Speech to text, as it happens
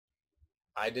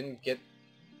I didn't get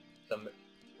the...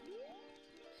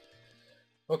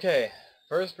 Okay,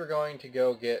 first we're going to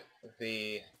go get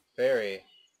the fairy,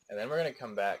 and then we're going to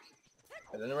come back,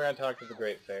 and then we're going to talk to the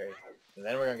great fairy, and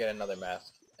then we're going to get another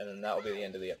mask, and then that will be the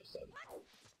end of the episode.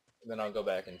 And then I'll go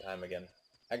back in time again.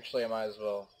 Actually, I might as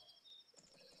well...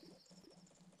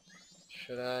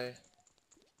 Should I?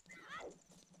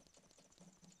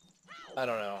 I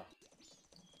don't know.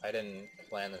 I didn't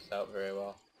plan this out very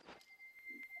well.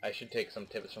 I should take some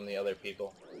tips from the other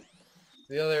people.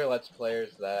 The other Let's Players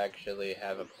that actually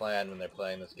have a plan when they're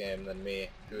playing this game than me,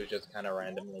 who is just kind of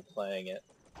randomly playing it,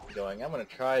 going, I'm going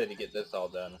to try to get this all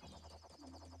done,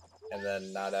 and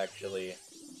then not actually...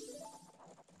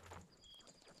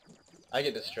 I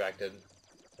get distracted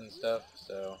and stuff,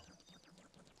 so...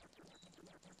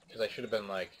 Because I should have been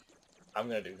like, I'm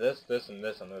going to do this, this, and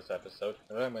this on this episode,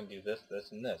 and then I'm going to do this,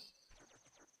 this, and this.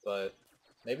 But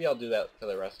maybe I'll do that for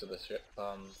the rest of the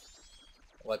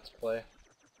Let's Play.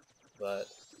 But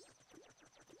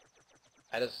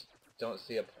I just don't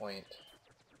see a point.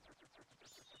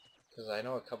 Because I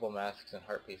know a couple masks and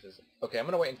heart pieces. Okay, I'm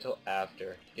going to wait until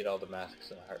after to get all the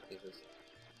masks and heart pieces.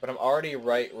 But I'm already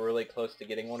really close to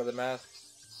getting one of the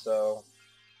masks, so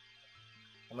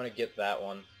I'm going to get that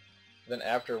one. Then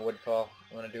after Woodfall,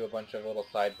 I'm going to do a bunch of little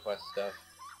side quest stuff.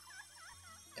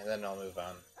 And then I'll move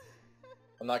on.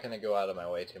 I'm not going to go out of my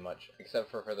way too much,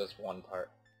 except for this one part.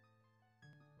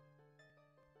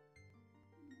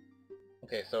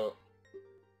 Okay, so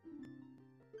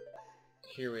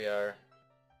here we are.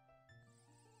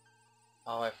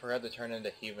 Oh, I forgot to turn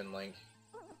into Human Link.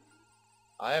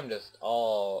 I am just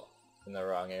all in the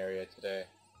wrong area today.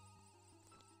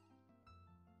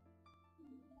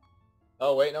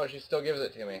 Oh wait, no, she still gives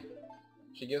it to me.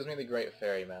 She gives me the Great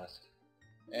Fairy Mask.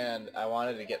 And I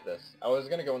wanted to get this. I was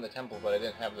gonna go in the temple, but I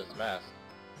didn't have this mask.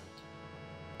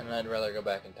 And I'd rather go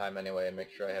back in time anyway and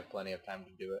make sure I have plenty of time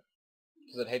to do it.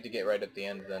 Because I'd hate to get right at the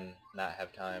end than not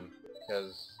have time.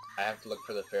 Because I have to look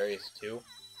for the fairies too.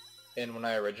 And when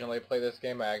I originally played this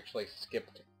game, I actually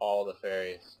skipped all the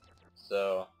fairies.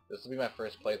 So this will be my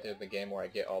first playthrough of the game where I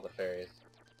get all the fairies.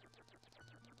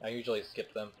 I usually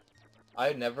skip them.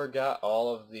 I never got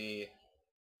all of the...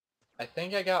 I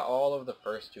think I got all of the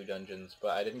first two dungeons,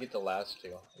 but I didn't get the last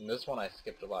two. And this one I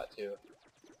skipped a lot too.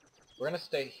 We're gonna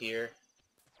stay here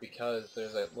because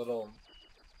there's a little...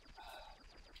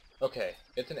 Okay,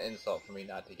 it's an insult for me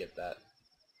not to get that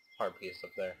heart piece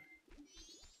up there.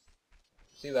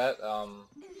 See that,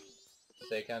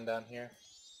 Seikan down here?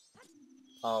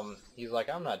 He's like,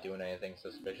 I'm not doing anything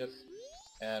suspicious.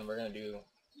 And we're gonna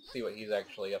see what he's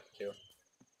actually up to.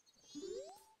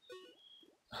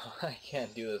 I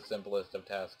can't do the simplest of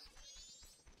tasks.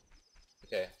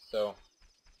 Okay, so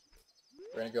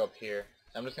we're gonna go up here.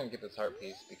 I'm just gonna get this heart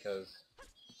piece because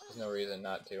there's no reason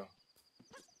not to.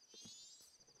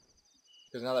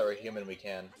 Because now that we're human, we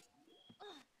can.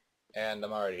 And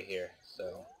I'm already here,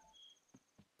 so...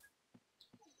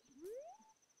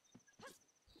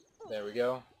 There we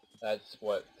go. That's,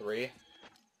 what, 3?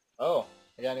 Oh!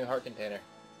 I got a new heart container.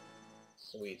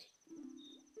 Sweet.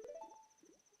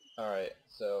 Alright,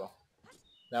 so...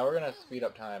 Now we're gonna speed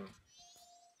up time.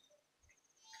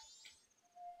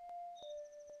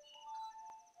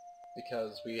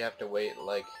 Because we have to wait,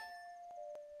 like,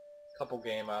 a couple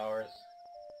game hours.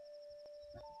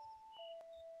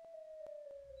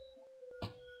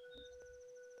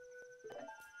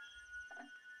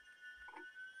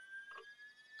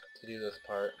 To do this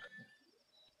part.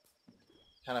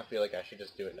 Kind of feel like I should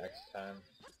just do it next time.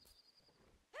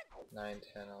 9,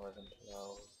 10, 11,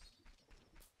 12...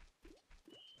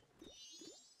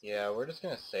 Yeah, we're just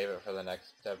gonna save it for the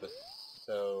next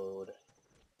episode.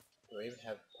 Do I even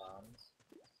have bombs?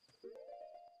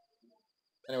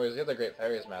 Anyways, we have the Great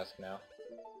Fairy's Mask now.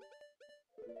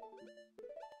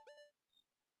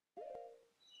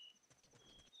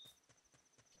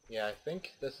 Yeah, I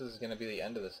think this is gonna be the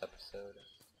end of this episode.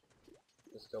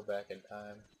 Just go back in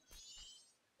time.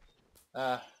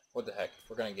 Ah, what the heck,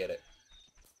 we're gonna get it.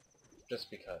 Just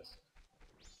because.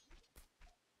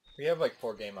 We have like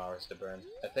 4 game hours to burn.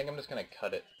 I think I'm just gonna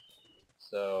cut it.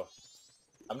 So,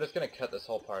 I'm just gonna cut this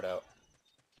whole part out.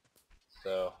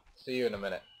 So, see you in a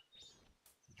minute.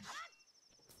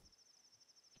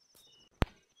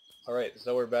 Alright,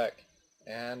 so we're back.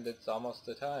 And it's almost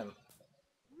the time.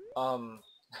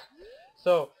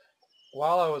 So,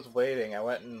 while I was waiting, I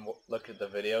went and looked at the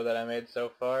video that I made so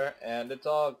far, and it's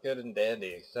all good and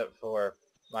dandy, except for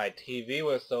my TV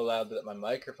was so loud that my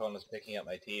microphone was picking up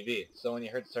my TV. So when you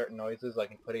heard certain noises,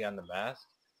 like putting on the mask,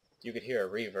 you could hear a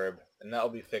reverb, and that'll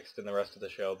be fixed in the rest of the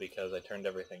show because I turned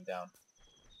everything down.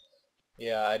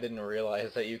 Yeah, I didn't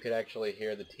realize that you could actually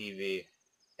hear the TV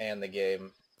and the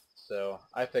game. So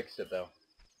I fixed it though.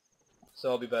 So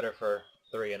I'll be better for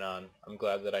 3 and on. I'm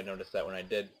glad that I noticed that when I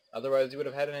did. Otherwise you would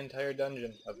have had an entire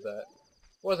dungeon of that.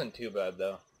 Wasn't too bad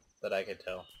though, that I could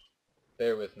tell.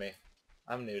 Bear with me.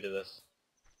 I'm new to this.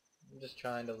 I'm just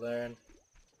trying to learn.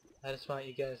 I just want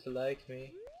you guys to like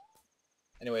me.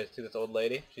 Anyways, to this old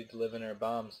lady. She's delivering her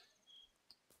bombs.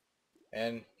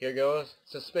 And here goes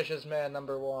Suspicious Man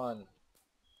number 1.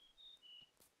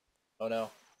 Oh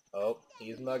no. Oh,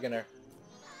 he's mugging her.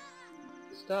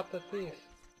 Stop the thief.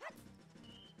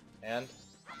 And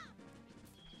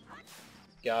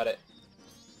got it.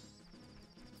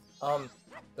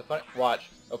 The fun. Watch.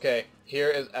 Okay, here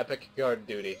is epic guard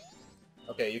duty.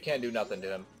 Okay, you can't do nothing to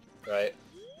him, right?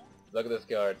 Look at this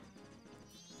guard.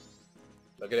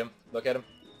 Look at him. Look at him.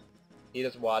 He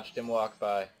just watched him walk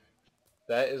by.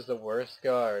 That is the worst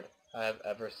guard I have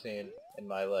ever seen in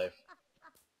my life.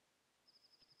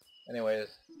 Anyways,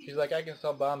 she's like, I can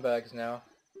sell bomb bags now.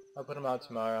 I'll put them out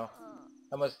tomorrow.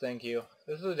 I must thank you.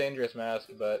 This is a dangerous mask,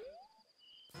 but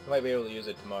I might be able to use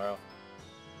it tomorrow.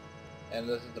 And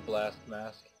this is the blast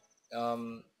mask.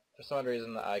 For some odd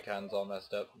reason the icon's all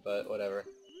messed up, but whatever.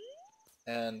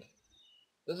 And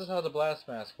this is how the blast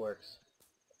mask works.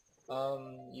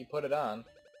 You put it on,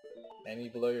 and you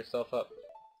blow yourself up.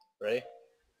 Ready?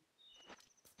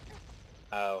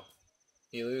 Ow.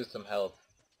 You lose some health.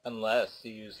 Unless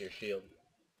you use your shield.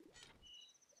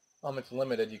 It's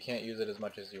limited, you can't use it as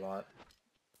much as you want.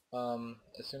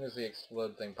 As soon as the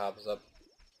explode thing pops up,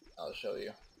 I'll show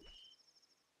you.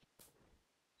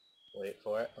 Wait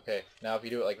for it. Okay, now if you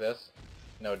do it like this,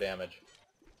 no damage.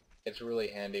 It's really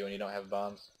handy when you don't have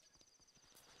bombs.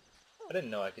 I didn't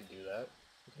know I could do that.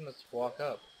 You can just walk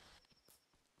up.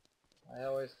 I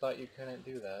always thought you couldn't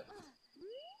do that.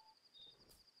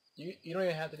 You don't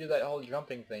even have to do that whole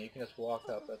jumping thing, you can just walk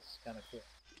up, that's kinda cool.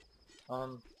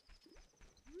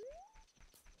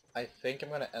 I think I'm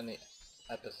gonna end the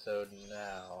episode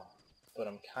now, but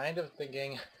I'm kind of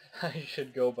thinking I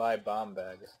should go buy bomb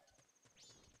bags.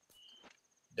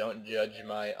 Don't judge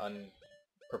my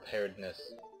unpreparedness.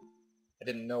 I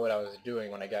didn't know what I was doing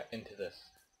when I got into this.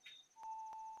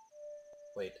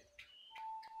 Wait.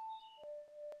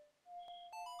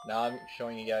 Now I'm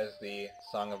showing you guys the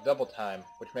Song of Double Time,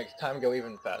 which makes time go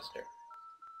even faster.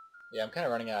 Yeah, I'm kind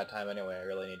of running out of time anyway, I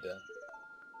really need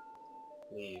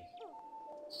to leave.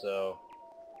 So,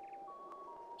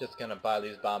 just gonna buy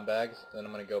these bomb bags, then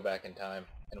I'm gonna go back in time,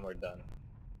 and we're done.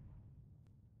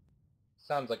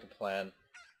 Sounds like a plan.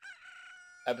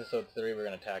 Episode 3, we're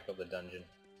gonna tackle the dungeon.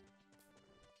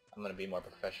 I'm gonna be more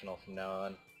professional from now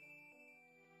on.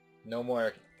 No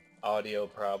more audio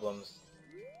problems.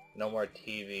 No more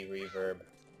TV reverb.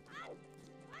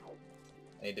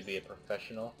 I need to be a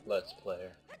professional Let's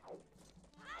Player.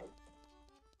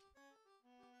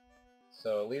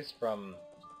 So at least from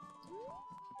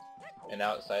an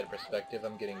outside perspective,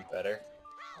 I'm getting better.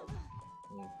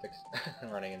 I'm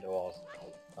running into walls.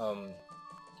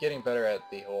 Getting better at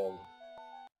the whole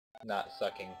not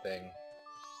sucking thing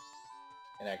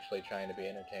and actually trying to be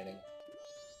entertaining.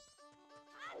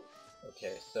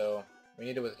 Okay, so we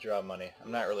need to withdraw money.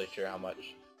 I'm not really sure how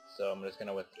much, so I'm just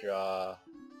gonna withdraw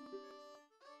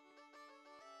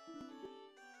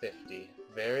 50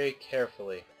 very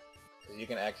carefully, because you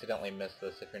can accidentally miss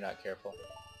this if you're not careful.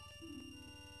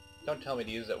 Don't tell me to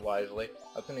use it wisely.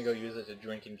 I'm gonna go use it to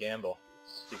drink and gamble.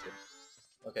 Stupid.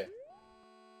 Okay.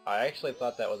 I actually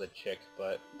thought that was a chick,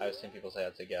 but I've seen people say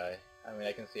it's a guy. I mean,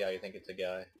 I can see how you think it's a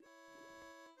guy.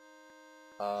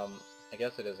 I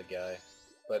guess it is a guy.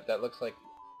 But that looks like...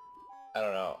 I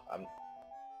don't know.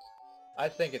 I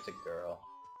think it's a girl.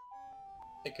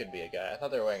 It could be a guy. I thought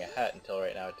they were wearing a hat until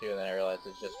right now, too, and then I realized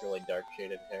it's just really dark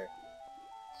shaded hair.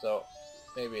 So,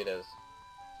 maybe it is.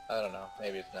 I don't know.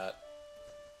 Maybe it's not.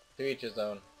 To each his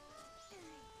own.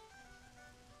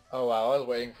 Oh wow, I was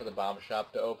waiting for the bomb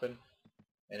shop to open,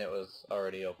 and it was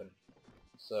already open.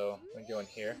 So, I'm going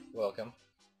here. Welcome.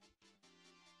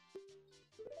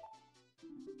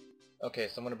 Okay,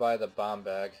 so I'm gonna buy the bomb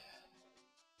bag.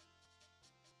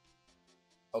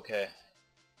 Okay.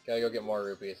 Gotta go get more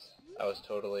rupees. I was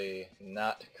totally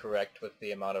not correct with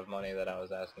the amount of money that I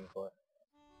was asking for.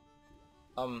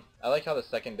 I like how the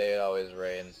second day it always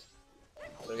rains.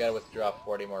 So we gotta withdraw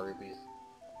 40 more rupees.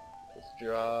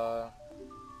 Withdraw...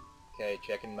 Okay,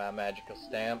 checking my magical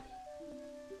stamp.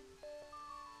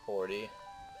 40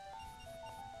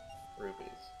 rupees.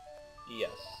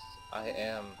 Yes, I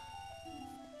am.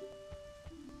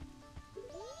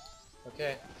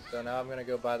 Okay, so now I'm gonna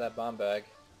go buy that bomb bag.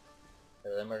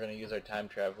 And then we're gonna use our time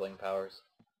traveling powers.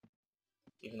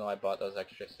 Even though I bought those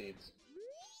extra seeds.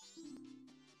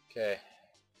 Okay,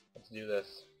 let's do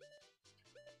this.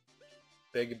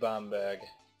 Big bomb bag.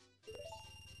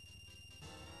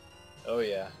 Oh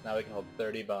yeah, now we can hold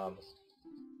 30 bombs.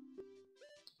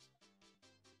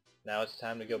 Now it's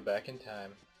time to go back in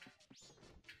time.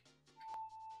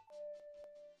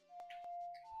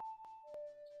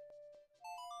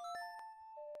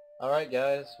 Alright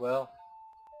guys, well,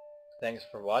 thanks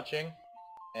for watching,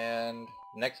 and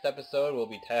next episode we'll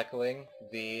be tackling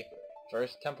the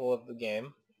first temple of the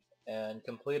game and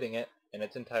completing it in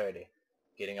its entirety.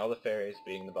 Getting all the fairies,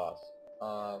 beating the boss.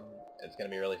 It's gonna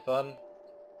be really fun.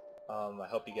 I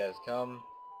hope you guys come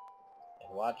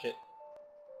and watch it,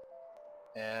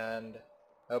 and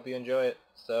I hope you enjoy it.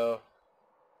 So,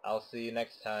 I'll see you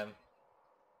next time.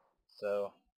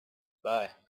 So, bye.